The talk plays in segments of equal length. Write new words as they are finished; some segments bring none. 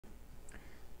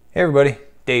Hey everybody,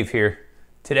 Dave here.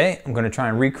 Today I'm going to try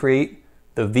and recreate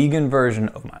the vegan version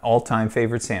of my all-time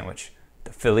favorite sandwich,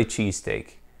 the Philly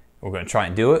cheesesteak. We're going to try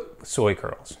and do it with soy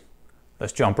curls.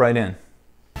 Let's jump right in.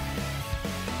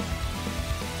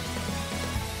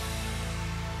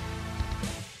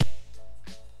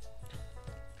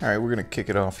 Alright, we're going to kick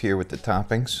it off here with the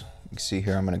toppings. You can see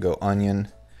here I'm going to go onion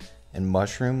and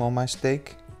mushroom on my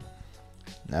steak.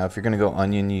 Now if you're going to go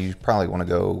onion, you probably want to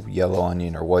go yellow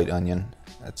onion or white onion.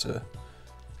 That's a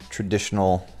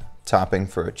traditional topping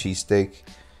for a cheesesteak.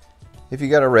 If you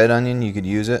got a red onion, you could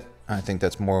use it. I think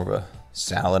that's more of a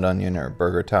salad onion or a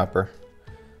burger topper.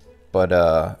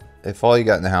 But if all you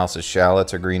got in the house is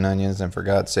shallots or green onions, then for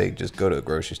God's sake, just go to a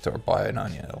grocery store, buy an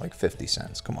onion at like 50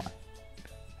 cents. Come on,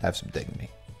 have some dignity.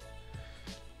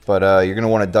 But you're going to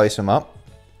want to dice them up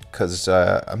because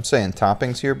I'm saying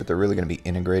toppings here, but they're really going to be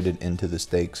integrated into the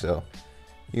steak. So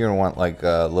you're going to want like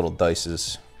little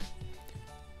dices.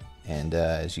 And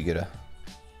as you get a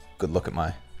good look at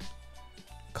my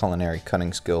culinary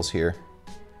cutting skills here,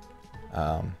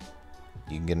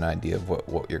 you can get an idea of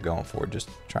what you're going for. Just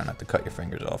try not to cut your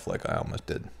fingers off like I almost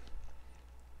did.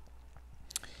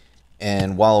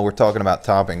 And while we're talking about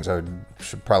toppings, I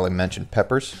should probably mention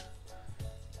peppers,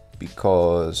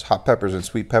 because hot peppers and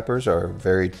sweet peppers are a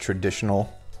very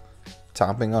traditional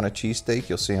topping on a cheesesteak.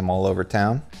 You'll see them all over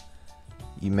town.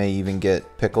 You may even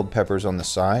get pickled peppers on the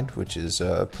side, which is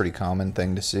a pretty common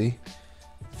thing to see.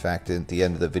 In fact, at the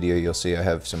end of the video, you'll see I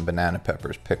have some banana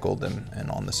peppers pickled and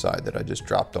on the side that I just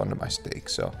dropped onto my steak.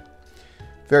 So,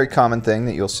 very common thing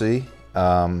that you'll see.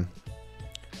 Bell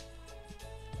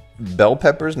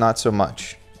peppers, not so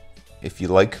much. If you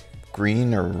like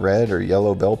green or red or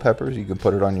yellow bell peppers, you can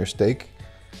put it on your steak.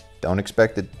 Don't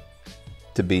expect it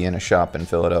to be in a shop in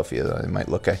Philadelphia. They might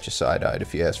look at you side-eyed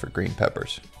if you ask for green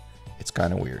peppers. It's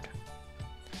kind of weird.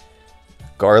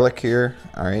 Garlic here,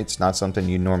 all right, it's not something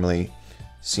you normally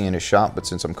see in a shop, but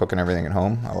since I'm cooking everything at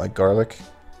home, I like garlic.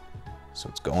 So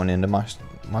it's going into my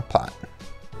pot.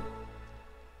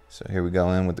 So here we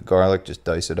go in with the garlic, just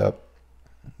dice it up,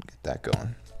 get that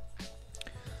going.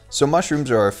 So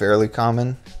mushrooms are a fairly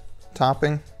common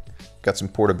topping. Got some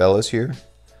portabellos here.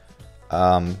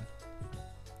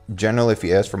 Generally, if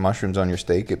you ask for mushrooms on your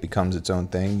steak, it becomes its own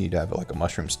thing. You'd have like a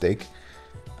mushroom steak.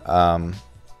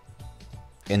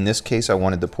 In this case, I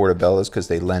wanted the portabellos because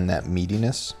they lend that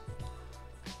meatiness.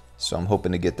 So I'm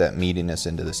hoping to get that meatiness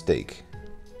into the steak.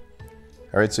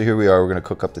 Alright, so here we are. We're going to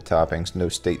cook up the toppings. No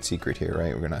state secret here,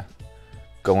 right? We're going to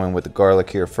go in with the garlic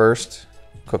here first.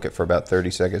 Cook it for about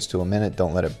 30 seconds to a minute.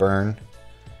 Don't let it burn.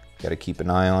 Got to keep an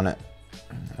eye on it.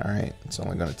 Alright, it's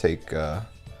only going to take,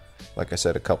 like I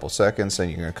said, a couple seconds. Then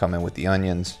you're going to come in with the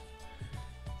onions.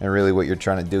 And really what you're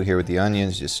trying to do here with the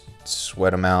onions, just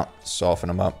sweat them out, soften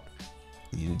them up.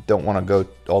 You don't want to go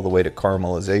all the way to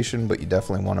caramelization, but you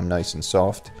definitely want them nice and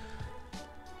soft.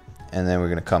 And then we're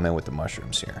going to come in with the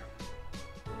mushrooms here.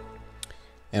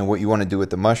 And what you want to do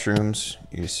with the mushrooms,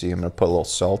 you see I'm going to put a little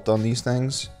salt on these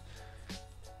things.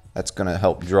 That's going to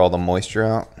help draw the moisture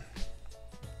out.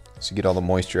 So get all the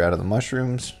moisture out of the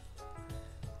mushrooms,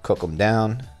 cook them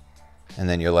down, and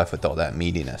then you're left with all that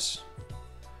meatiness.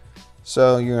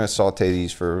 So you're going to saute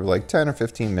these for like 10 or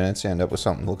 15 minutes, end up with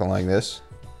something looking like this.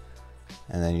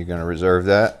 And then you're going to reserve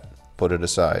that, put it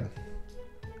aside.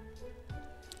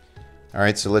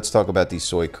 Alright, so let's talk about these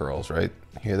soy curls, right?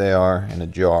 Here they are in a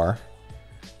jar.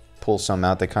 Pull some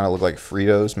out, they kind of look like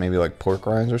Fritos, maybe like pork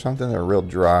rinds or something. They're real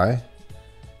dry.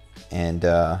 And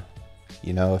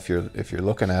you know, if you're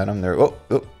looking at them, they're a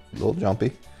little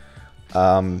jumpy.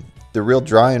 They're real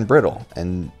dry and brittle.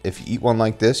 And if you eat one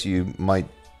like this, you might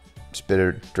spit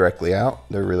it directly out.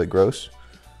 They're really gross.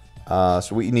 So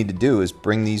what you need to do is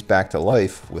bring these back to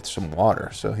life with some water.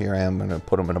 So here I am, I'm going to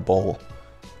put them in a bowl.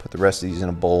 Put the rest of these in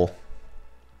a bowl.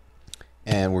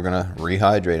 And we're going to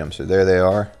rehydrate them. So there they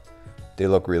are. They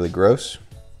look really gross.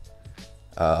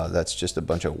 That's just a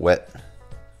bunch of wet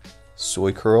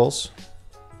soy curls.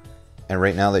 And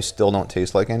right now they still don't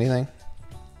taste like anything.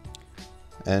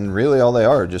 And really all they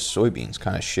are just soybeans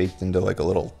kind of shaped into like a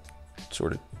little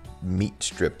sort of meat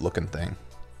strip looking thing.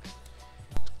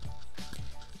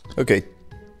 Okay,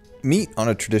 meat on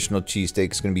a traditional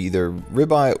cheesesteak is going to be either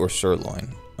ribeye or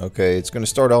sirloin. Okay, it's going to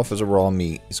start off as a raw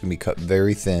meat. It's going to be cut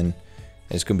very thin, and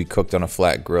it's going to be cooked on a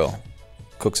flat grill.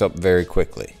 Cooks up very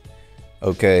quickly.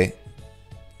 Okay,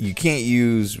 you can't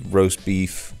use roast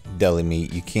beef, deli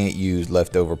meat. You can't use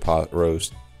leftover pot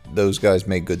roast. Those guys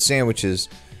make good sandwiches,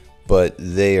 but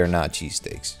they are not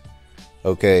cheesesteaks.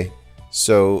 Okay,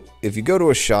 so if you go to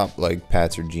a shop like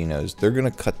Pat's or Gino's, they're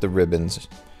going to cut the ribbons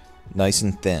nice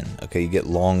and thin. Okay, you get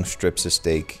long strips of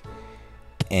steak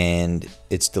and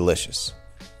it's delicious.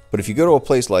 But if you go to a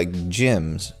place like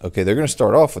Jim's, okay, they're going to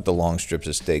start off with the long strips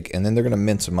of steak, and then they're going to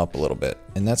mince them up a little bit.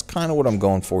 And that's kind of what I'm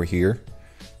going for here,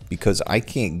 because I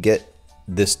can't get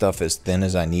this stuff as thin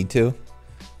as I need to.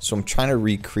 So I'm trying to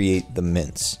recreate the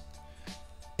mince.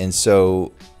 And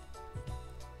so,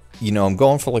 you know, I'm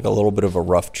going for like a little bit of a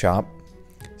rough chop,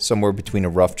 somewhere between a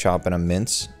rough chop and a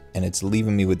mince. And it's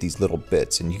leaving me with these little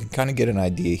bits. And you can kind of get an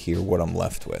idea here what I'm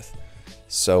left with.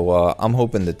 So I'm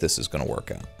hoping that this is going to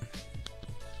work out.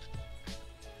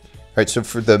 All right, so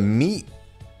for the meat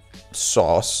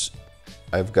sauce,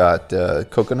 I've got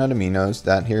coconut aminos.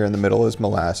 That here in the middle is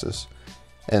molasses.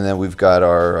 And then we've got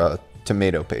our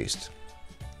tomato paste.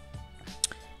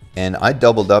 And I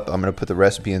doubled up. I'm going to put the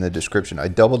recipe in the description. I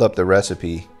doubled up the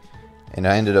recipe, and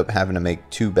I ended up having to make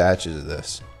 2 batches of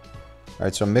this. All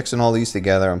right, so I'm mixing all these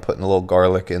together. I'm putting a little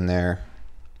garlic in there.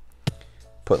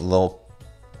 Putting a little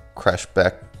crushed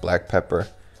black pepper. And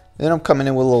then I'm coming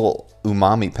in with a little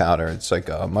umami powder. It's like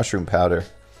a mushroom powder.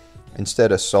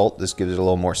 Instead of salt, this gives it a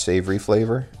little more savory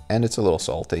flavor, and it's a little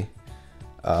salty.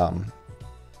 And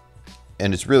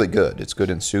it's really good. It's good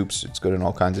in soups. It's good in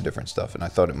all kinds of different stuff. And I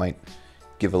thought it might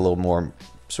give a little more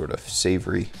sort of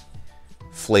savory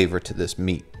flavor to this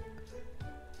meat.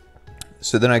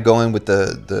 So then I go in with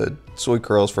the soy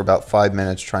curls for about 5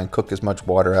 minutes, try and cook as much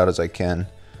water out as I can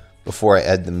before I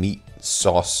add the meat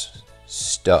sauce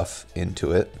stuff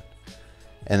into it.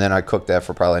 And then I cook that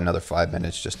for probably another 5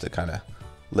 minutes just to kind of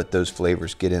let those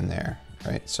flavors get in there,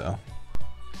 right? So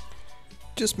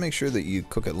just make sure that you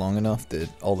cook it long enough that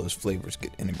all those flavors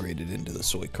get integrated into the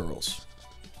soy curls.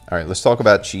 All right, let's talk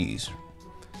about cheese.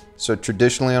 So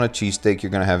traditionally on a cheesesteak,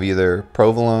 you're going to have either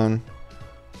provolone,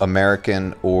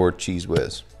 American, or Cheese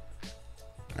Whiz.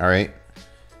 All right.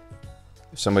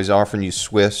 If somebody's offering you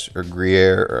Swiss or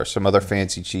Gruyere or some other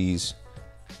fancy cheese,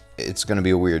 it's going to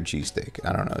be a weird cheesesteak.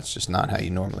 I don't know. It's just not how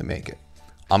you normally make it.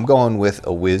 I'm going with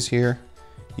a whiz here.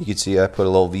 You can see I put a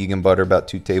little vegan butter, about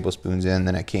 2 tablespoons in.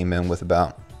 Then I came in with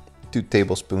about 2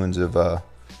 tablespoons of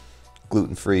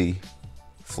gluten-free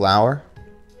flour.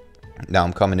 Now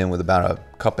I'm coming in with about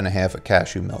 1.5 cups of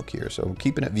cashew milk here. So I'm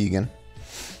keeping it vegan.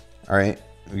 All right.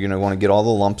 You're going to want to get all the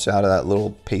lumps out of that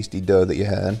little pasty dough that you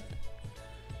had.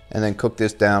 And then cook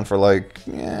this down for like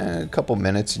a couple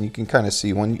minutes. And you can kind of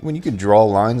see when you can draw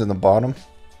lines on the bottom,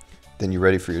 then you're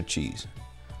ready for your cheese.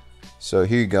 So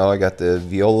here you go. I got the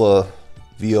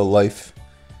Via Life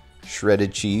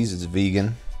shredded cheese. It's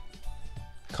vegan.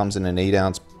 Comes in an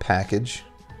 8-ounce package.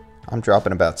 I'm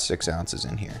dropping about 6 ounces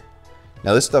in here.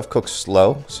 Now this stuff cooks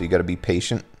slow, so you got to be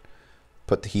patient.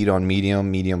 Put the heat on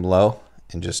medium low,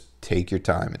 and just take your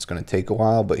time. It's going to take a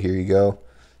while, but here you go.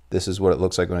 This is what it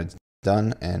looks like when it's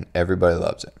done, and everybody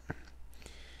loves it.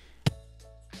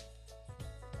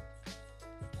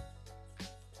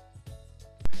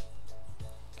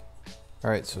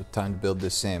 All right, so time to build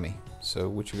this Sammy. So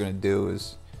what you're going to do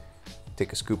is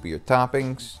take a scoop of your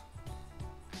toppings,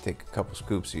 take a couple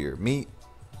scoops of your meat,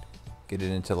 get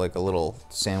it into like a little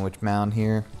sandwich mound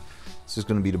here. This is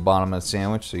going to be the bottom of the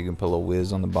sandwich, so you can put a little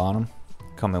whiz on the bottom.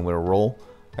 Come in with a roll.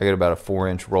 I got about a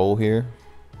 4-inch roll here.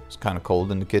 It's kind of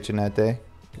cold in the kitchen that day.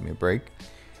 Give me a break.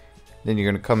 Then you're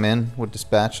going to come in with the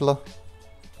spatula,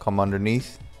 come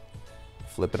underneath,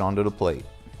 flip it onto the plate.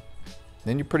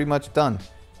 Then you're pretty much done.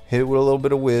 Hit it with a little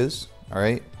bit of whiz, all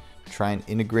right? Try and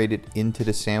integrate it into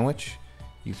the sandwich.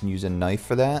 You can use a knife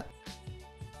for that.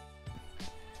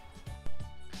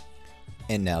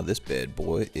 And now this bad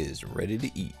boy is ready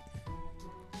to eat.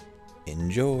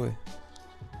 Enjoy.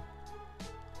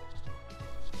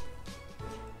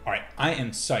 All right, I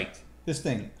am psyched. This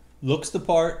thing looks the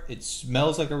part. It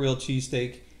smells like a real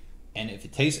cheesesteak. And if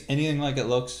it tastes anything like it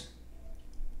looks,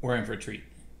 we're in for a treat.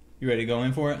 You ready to go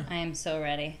in for it? I am so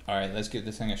ready. All right, let's give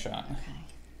this thing a shot. Okay.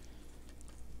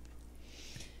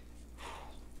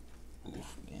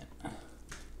 Oof, man.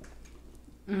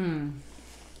 Mmm.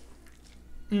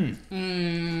 Mmm.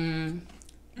 Mmm.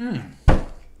 Mmm.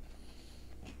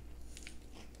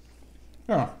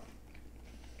 Yeah.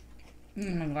 Oh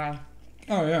my god.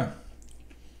 Oh, yeah.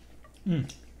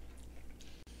 Mmm.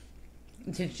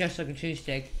 It tastes just like a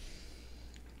cheesesteak.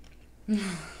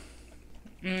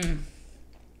 Mmm.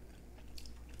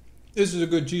 This is a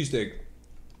good cheesesteak.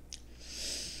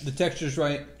 The texture's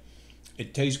right.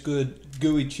 It tastes good.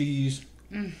 Gooey cheese.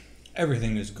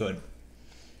 Everything is good.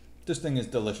 This thing is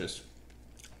delicious.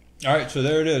 All right, so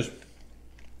there it is.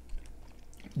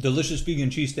 Delicious vegan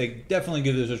cheesesteak. Definitely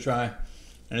give this a try.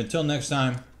 And until next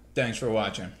time, thanks for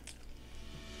watching.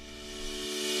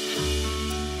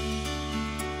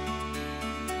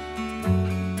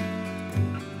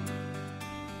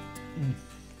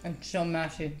 It's so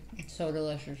mashy. It's so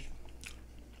delicious.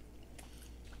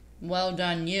 Well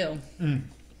done, you.